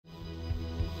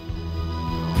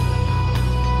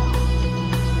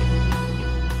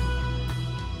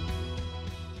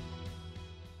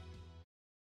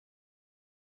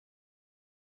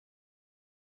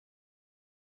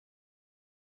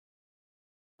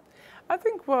I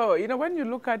think, well, you know, when you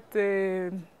look at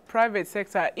the private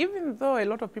sector, even though a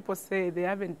lot of people say they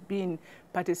haven't been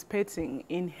participating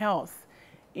in health,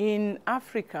 in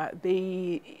Africa,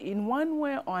 they, in one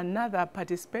way or another,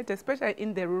 participate, especially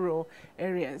in the rural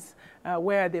areas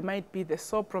where they might be the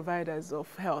sole providers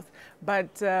of health.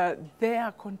 But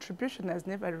their contribution has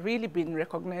never really been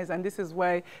recognized, and this is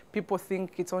why people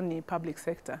think it's only public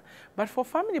sector. But for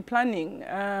family planning,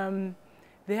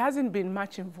 there hasn't been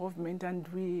much involvement, and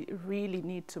we really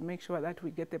need to make sure that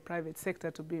we get the private sector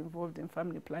to be involved in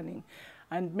family planning.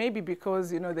 And maybe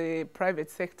because, you know, the private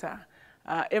sector,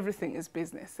 everything is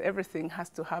business. Everything has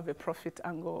to have a profit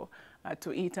angle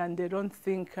to it, and they don't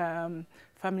think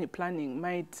family planning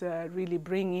might really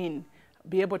bring in,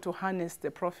 be able to harness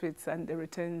the profits and the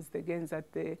returns, the gains that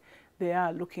they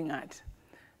are looking at.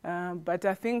 But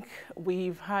I think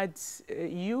we've had a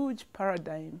huge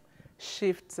paradigm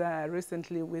shift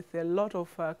recently with a lot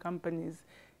of companies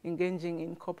engaging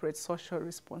in corporate social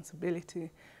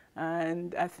responsibility.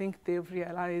 And I think they've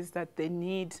realized that they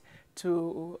need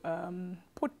to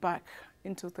put back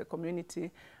into the community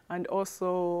and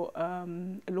also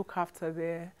look after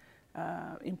their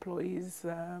employees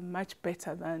much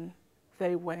better than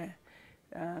they were.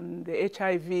 The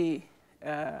HIV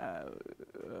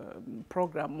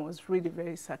program was really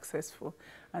very successful,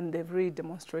 and they've really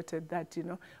demonstrated that, you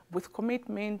know, with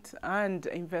commitment and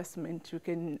investment, you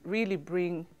can really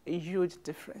bring a huge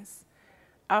difference.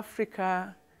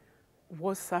 Africa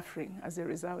was suffering as a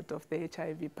result of the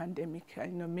HIV pandemic. I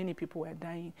know many people were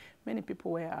dying, many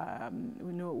people were,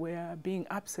 were being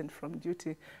absent from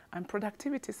duty, and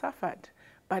productivity suffered.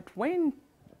 But when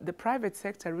the private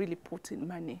sector really put in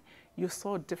money, you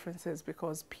saw differences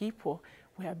because people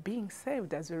were being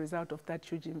saved as a result of that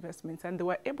huge investment, and they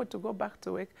were able to go back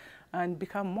to work and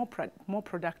become more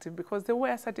productive because they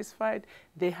were satisfied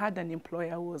they had an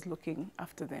employer who was looking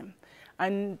after them.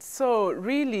 And so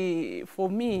really, for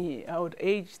me, I would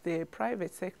urge the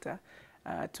private sector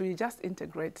to just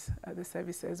integrate the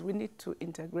services. We need to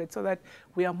integrate so that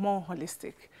we are more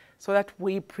holistic, so that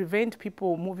we prevent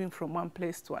people moving from one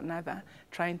place to another,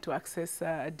 trying to access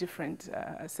different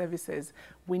services.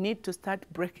 We need to start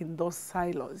breaking those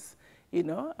silos, you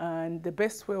know, and the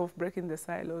best way of breaking the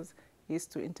silos is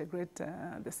to integrate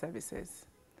the services.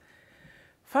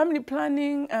 Family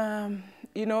planning,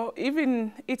 you know,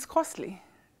 even it's costly.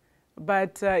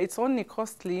 But it's only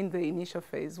costly in the initial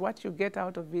phase. What you get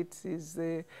out of it is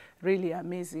really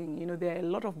amazing. You know, there are a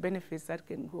lot of benefits that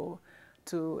can go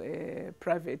to a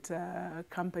private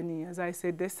company. As I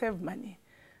said, they save money.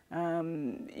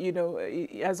 You know,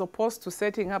 as opposed to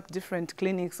setting up different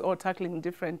clinics or tackling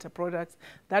different products,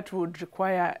 that would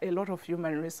require a lot of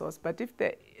human resource. But if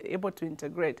they're able to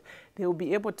integrate, they will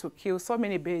be able to kill so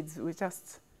many birds with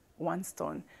just one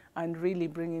stone, and really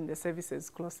bringing the services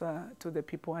closer to the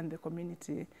people and the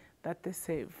community that they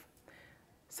serve.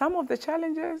 Some of the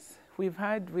challenges we've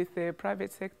had with the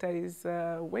private sector is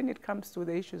when it comes to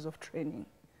the issues of training.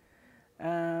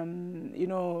 You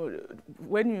know,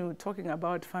 when you're talking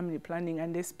about family planning,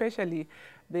 and especially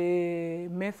the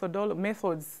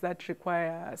methods that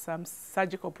require some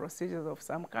surgical procedures of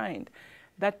some kind,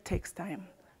 that takes time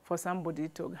for somebody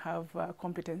to have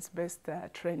competence-based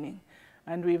training.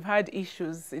 And we've had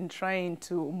issues in trying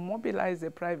to mobilize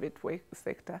the private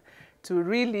sector to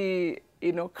really,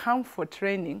 you know, come for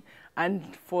training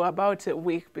and for about a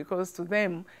week, because to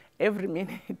them, every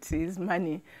minute is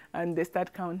money, and they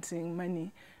start counting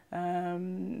money.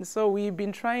 So we've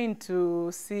been trying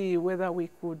to see whether we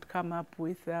could come up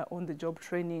with on-the-job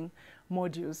training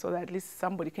modules so that at least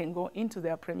somebody can go into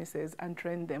their premises and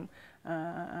train them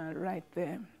right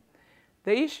there.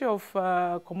 The issue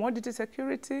of commodity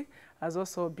security has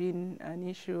also been an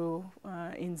issue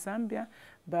in Zambia,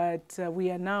 but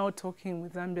we are now talking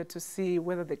with Zambia to see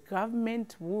whether the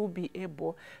government will be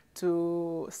able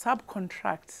to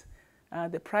subcontract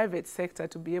the private sector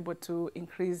to be able to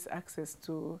increase access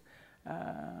to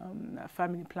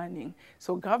family planning.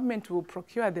 So government will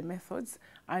procure the methods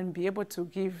and be able to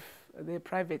give the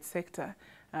private sector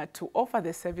to offer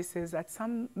the services at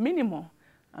some minimal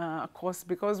cost,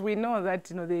 because we know that,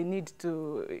 you know, they need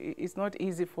to, it's not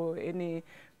easy for any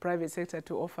private sector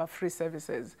to offer free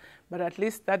services, but at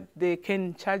least that they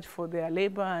can charge for their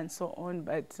labor and so on,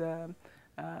 but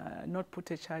not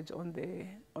put a charge on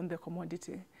the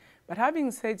commodity. But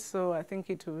having said so, I think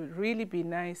it would really be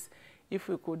nice if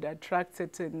we could attract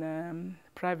certain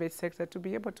private sector to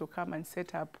be able to come and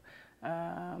set up,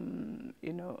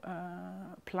 you know,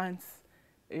 plants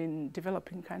in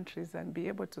developing countries and be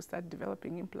able to start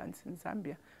developing implants in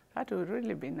Zambia. That would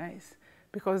really be nice,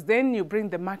 because then you bring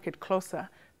the market closer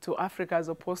to Africa as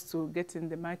opposed to getting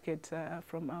the market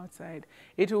from outside.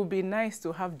 It will be nice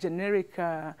to have generic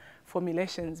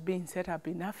formulations being set up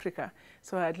in Africa,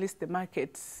 so at least the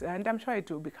markets, and I'm sure it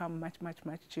will become much, much,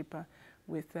 much cheaper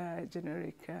with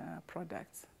generic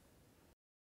products.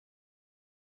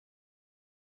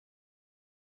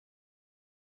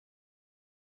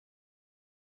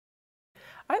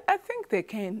 I think they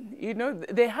can. You know,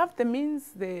 they have the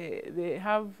means, they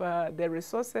have the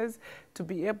resources to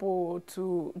be able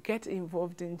to get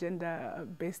involved in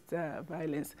gender-based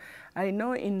violence. I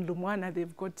know in Lumwana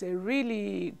they've got a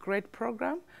really great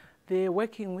program. They're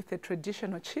working with the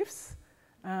traditional chiefs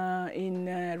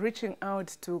in reaching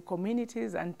out to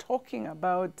communities and talking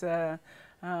about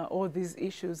all these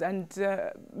issues and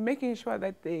making sure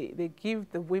that they give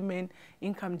the women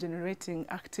income generating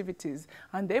activities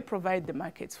and they provide the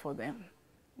markets for them.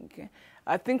 Okay.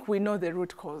 I think we know the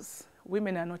root cause.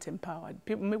 Women are not empowered.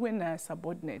 Women are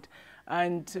subordinate.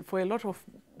 And for a lot of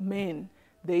men,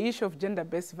 the issue of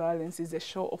gender-based violence is a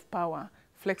show of power,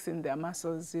 flexing their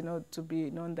muscles, you know, to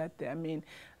be known that they are men.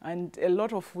 And a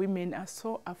lot of women are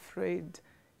so afraid,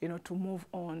 you know, to move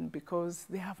on because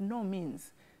they have no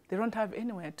means. They don't have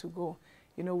anywhere to go.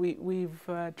 You know, we've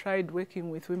tried working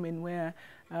with women where,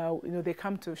 you know, they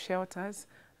come to shelters,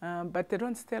 but they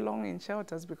don't stay long in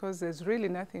shelters because there's really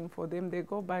nothing for them. They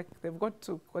go back. They've got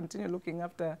to continue looking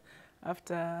after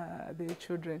their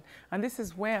children. And this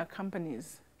is where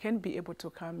companies can be able to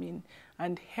come in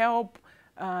and help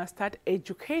start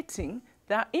educating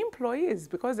their employees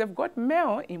because they've got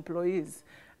male employees.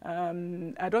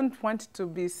 I don't want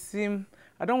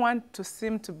to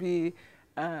seem to be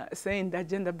saying that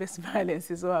gender-based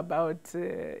violence is all about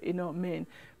you know, men,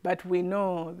 but we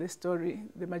know the story.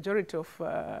 The majority of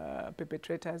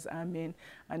perpetrators are men,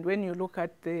 and when you look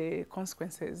at the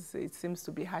consequences, it seems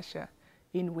to be harsher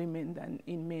in women than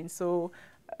in men. So,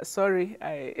 sorry,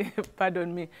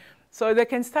 pardon me. So they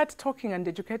can start talking and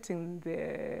educating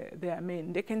their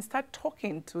men. They can start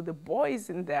talking to the boys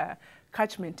in their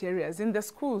catchment areas, in the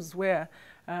schools where,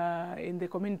 in the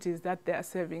communities that they are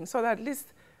serving, so that at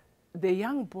least the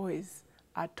young boys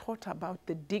are taught about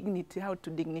the dignity, how to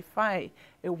dignify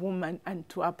a woman and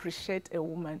to appreciate a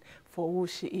woman for who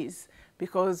she is.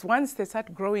 Because once they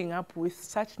start growing up with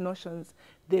such notions,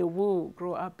 they will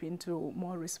grow up into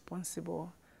more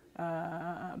responsible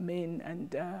men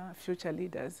and future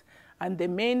leaders. And the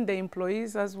men, the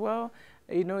employees as well,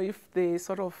 you know, if they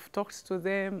sort of talked to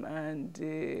them and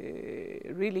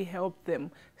really help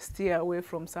them steer away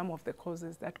from some of the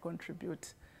causes that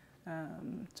contribute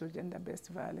to gender-based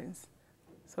violence.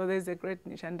 So there's a great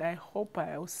niche, and I hope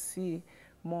I'll see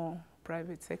more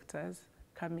private sectors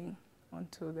coming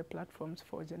onto the platforms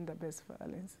for gender-based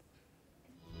violence.